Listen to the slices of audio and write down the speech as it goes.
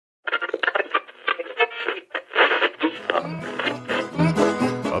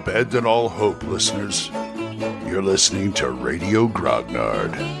Abandon all hope, listeners. You're listening to Radio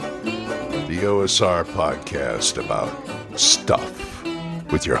Grognard, the OSR podcast about stuff,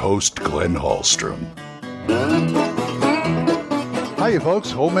 with your host, Glenn Hallstrom. Hi,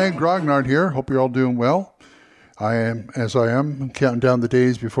 folks. Old Man Grognard here. Hope you're all doing well. I am counting down the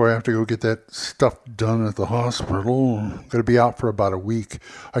days before I have to go get that stuff done at the hospital. I'm going to be out for about a week.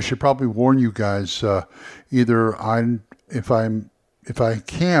 I should probably warn you guys, if I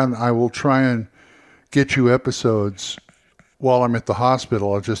can, I will try and get you episodes while I'm at the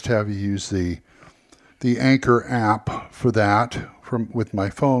hospital. I'll just have you use the Anchor app for that with my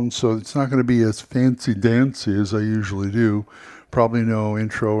phone, so it's not going to be as fancy dancy as I usually do. Probably no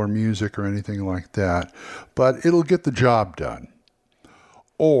intro or music or anything like that, but it'll get the job done.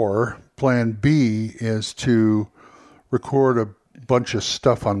 Or plan B is to record a bunch of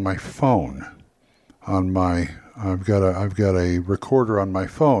stuff on my phone. I've got a recorder on my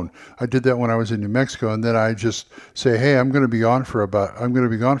phone. I did that when I was in New Mexico, and then I just say, "Hey, I'm going to be gone for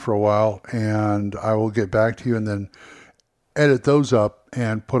a while, and I will get back to you," and then edit those up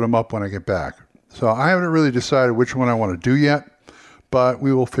and put them up when I get back. So I haven't really decided which one I want to do yet, but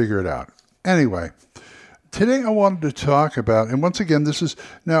we will figure it out. Anyway, today I wanted to talk about, and once again, this is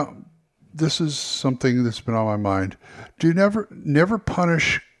something that's been on my mind. Do never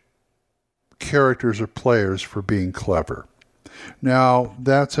punish characters or players for being clever. Now,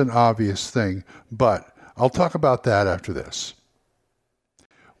 that's an obvious thing, but I'll talk about that after this.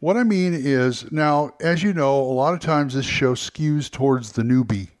 What I mean is, now, as you know, a lot of times this show skews towards the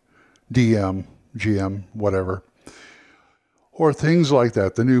newbie, DM, GM, whatever, or things like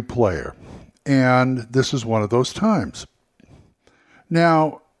that, the new player. And this is one of those times.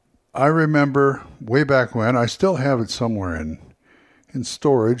 Now, I remember way back when, I still have it somewhere in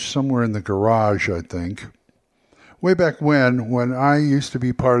storage, somewhere in the garage, I think. Way back when I used to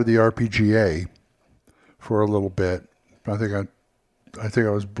be part of the RPGA for a little bit. I think I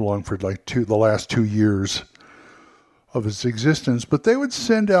was belonged for the last 2 years of its existence. But they would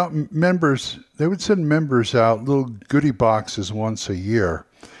send members out little goodie boxes once a year.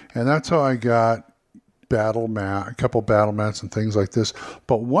 And that's how I got a couple battle mats and things like this.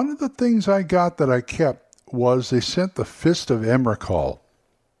 But one of the things I got that I kept was they sent the Fist of Emrakul.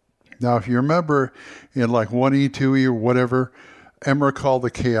 Now, if you remember in like 1E, 2E, or whatever, Emrakul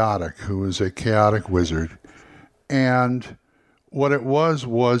the Chaotic, who was a chaotic wizard. And what it was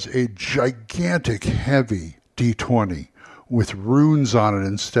a gigantic, heavy D20 with runes on it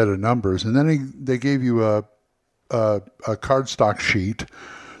instead of numbers. And then they gave you a cardstock sheet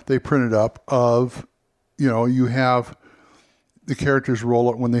they printed up of, you have the characters roll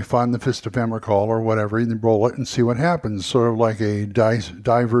it when they find the Fist of Emrakul or whatever, and they roll it and see what happens. Sort of like a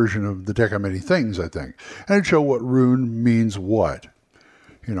die version of the Deck of Many Things, I think. And it'd show what rune means what.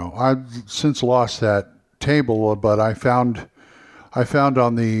 I've since lost that table, but I found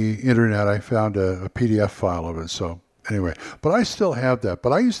on the internet, I found a PDF file of it. So anyway, but I still have that.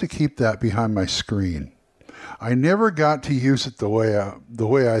 But I used to keep that behind my screen. I never got to use it the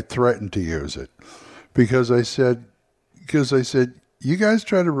way I threatened to use it, because I said, you guys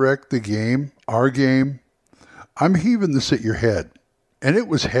try to wreck the game, our game, I'm heaving this at your head. And it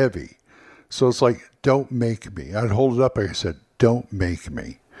was heavy. So it's like, don't make me. I'd hold it up, like I said, don't make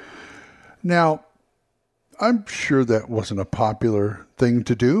me. Now, I'm sure that wasn't a popular thing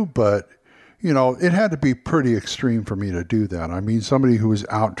to do, but, it had to be pretty extreme for me to do that. I mean, somebody who was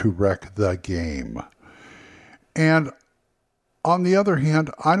out to wreck the game. And on the other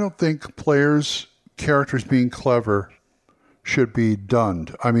hand, I don't think characters being clever should be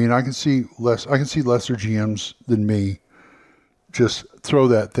dunned. I mean, I can see lesser GMs than me just throw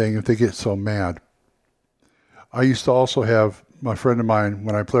that thing if they get so mad. I used to also have my friend of mine,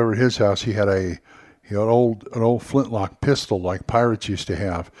 when I played over at his house, he had an old flintlock pistol like pirates used to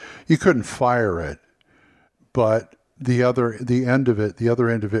have. You couldn't fire it, but the other end of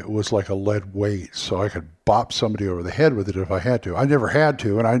it was like a lead weight, so I could bop somebody over the head with it if I had to. I never had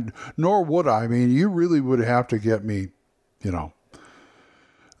to, nor would I. I mean, you really would have to get me,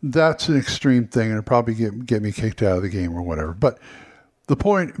 that's an extreme thing, and it'd probably get me kicked out of the game or whatever. But the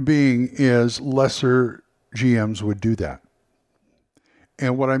point being is lesser GMs would do that.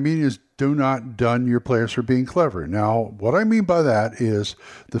 And what I mean is, do not dun your players for being clever. Now, what I mean by that is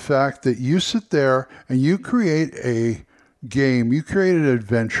the fact that you sit there and you create a game, you create an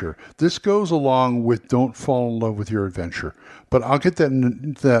adventure. This goes along with don't fall in love with your adventure. But I'll get that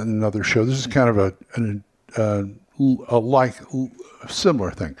in another show. This is kind of a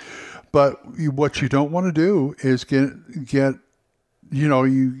similar thing. But what you don't want to do is get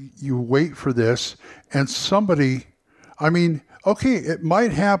you wait for this, and somebody, I mean, okay, it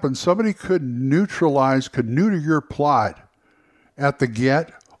might happen. Somebody could neuter your plot at the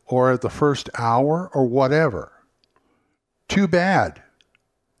get or at the first hour or whatever. Too bad.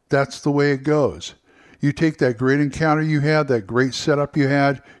 That's the way it goes. You take that great encounter you had, that great setup you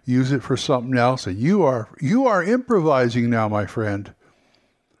had, use it for something else, and you are improvising now, my friend.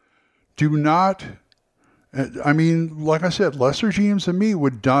 Do not, I mean, like I said, lesser GMs than me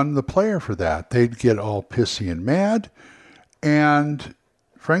would dun the player for that. They'd get all pissy and mad, and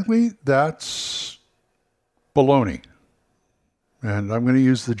frankly, that's baloney. And I'm going to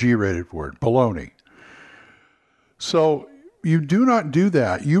use the G-rated word, baloney. So you do not do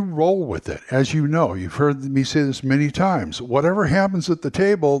that. You roll with it. As you know, you've heard me say this many times. Whatever happens at the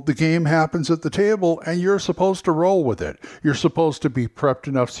table, the game happens at the table, and you're supposed to roll with it. You're supposed to be prepped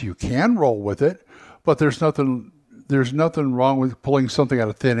enough so you can roll with it, but there's nothing wrong with pulling something out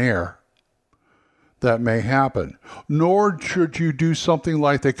of thin air. That may happen. Nor should you do something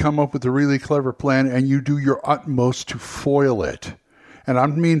like they come up with a really clever plan and you do your utmost to foil it. And I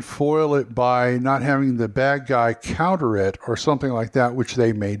mean foil it by not having the bad guy counter it or something like that, which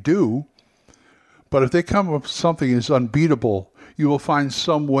they may do. But if they come up with something that's unbeatable, you will find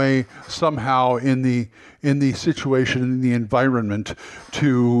some way, somehow in the situation, in the environment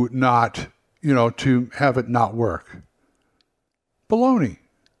to not, to have it not work. Baloney.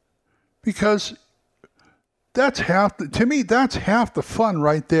 Because that's half the fun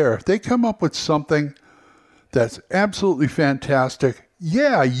right there. If they come up with something that's absolutely fantastic,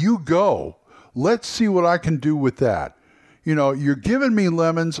 yeah, you go. Let's see what I can do with that. You're giving me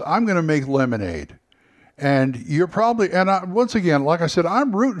lemons, I'm going to make lemonade. And you're probably, once again, like I said,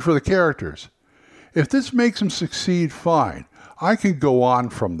 I'm rooting for the characters. If this makes them succeed, fine. I can go on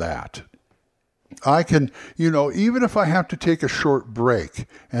from that. I can, even if I have to take a short break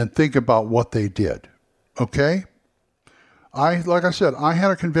and think about what they did. Okay? Like I said, I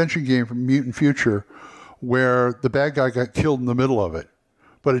had a convention game from Mutant Future where the bad guy got killed in the middle of it,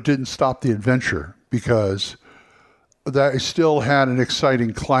 but it didn't stop the adventure because that still had an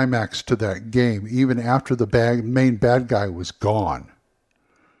exciting climax to that game, even after the main bad guy was gone.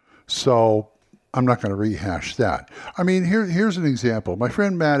 So I'm not going to rehash that. I mean, here's an example. My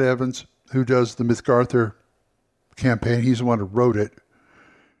friend Matt Evans, who does the Mythgartha campaign, he's the one who wrote it.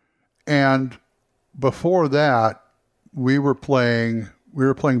 And before that, we were playing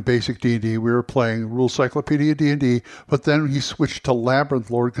basic D&D, we were playing Rule Cyclopedia D&D, but then he switched to Labyrinth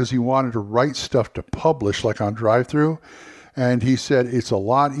Lord because he wanted to write stuff to publish, like on Drive-Thru, and he said it's a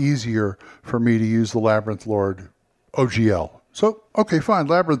lot easier for me to use the Labyrinth Lord OGL. So, okay, fine,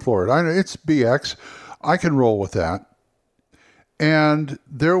 Labyrinth Lord. I know it's BX. I can roll with that. And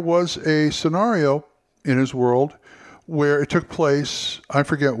there was a scenario in his world where it took place, I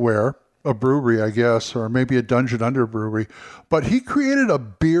forget where, a brewery, I guess, or maybe a dungeon under a brewery. But he created a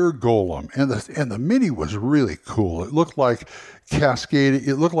beer golem, and the mini was really cool. It looked like cascading.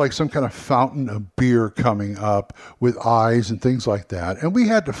 It looked like some kind of fountain of beer coming up with eyes and things like that. And we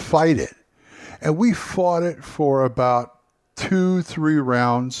had to fight it. And we fought it for about 2-3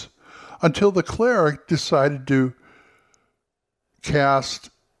 rounds until the cleric decided to cast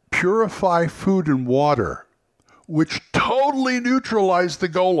Purify Food and Water, which totally neutralized the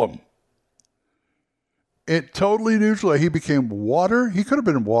golem. It totally neutralized. He became water. He could have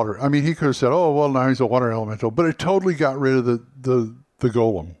been water. I mean, he could have said, oh, well, now he's a water elemental. But it totally got rid of the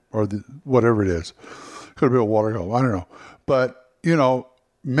golem or whatever it is. Could have been a water golem. I don't know. But,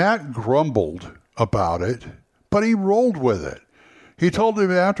 Matt grumbled about it, but he rolled with it. He told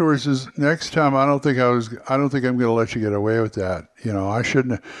him afterwards, next time, I don't think I'm going to let you get away with that. I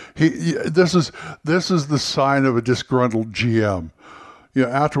shouldn't. This is the sign of a disgruntled GM.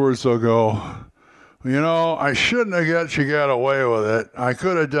 Afterwards they'll go, I shouldn't have let you get away with it. I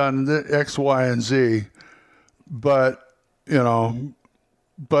could have done X, Y, and Z, but I'm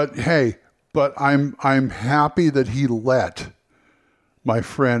happy that he let my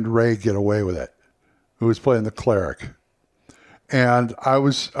friend Ray get away with it, who was playing the cleric. And I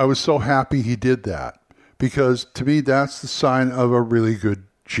was so happy he did that, because to me that's the sign of a really good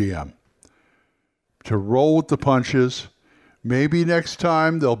GM. To roll with the punches. Maybe next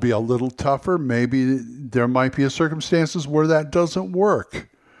time they'll be a little tougher. Maybe there might be circumstances where that doesn't work.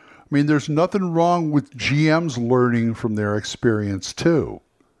 I mean, there's nothing wrong with GMs learning from their experience too.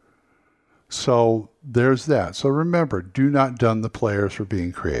 So there's that. So remember, do not dun the players for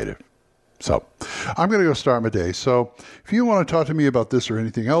being creative. So I'm going to go start my day. So if you want to talk to me about this or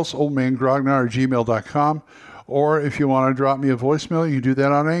anything else, oldmangrognar@gmail.com. Or if you want to drop me a voicemail, you can do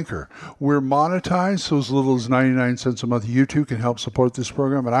that on Anchor. We're monetized, so as little as 99 cents a month. You too can help support this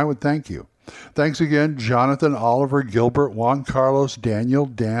program, and I would thank you. Thanks again, Jonathan, Oliver, Gilbert, Juan Carlos, Daniel,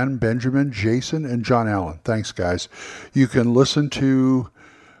 Dan, Benjamin, Jason, and John Allen. Thanks, guys. You can listen to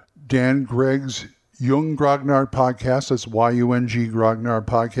Dan Gregg's Jung Grognard podcast. That's Y-U-N-G Grognard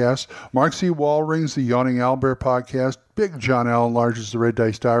podcast. Mark C. Walring's The Yawning Owlbear podcast. Big John Allen Large's The Red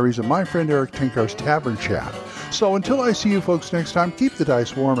Dice Diaries. And my friend Eric Tinkar's Tavern Chat. So until I see you folks next time, keep the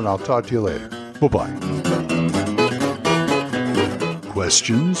dice warm, and I'll talk to you later. Bye-bye.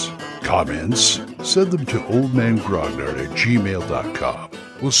 Questions? Comments? Send them to oldmangrognard@gmail.com.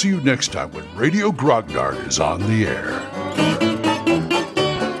 We'll see you next time when Radio Grognard is on the air.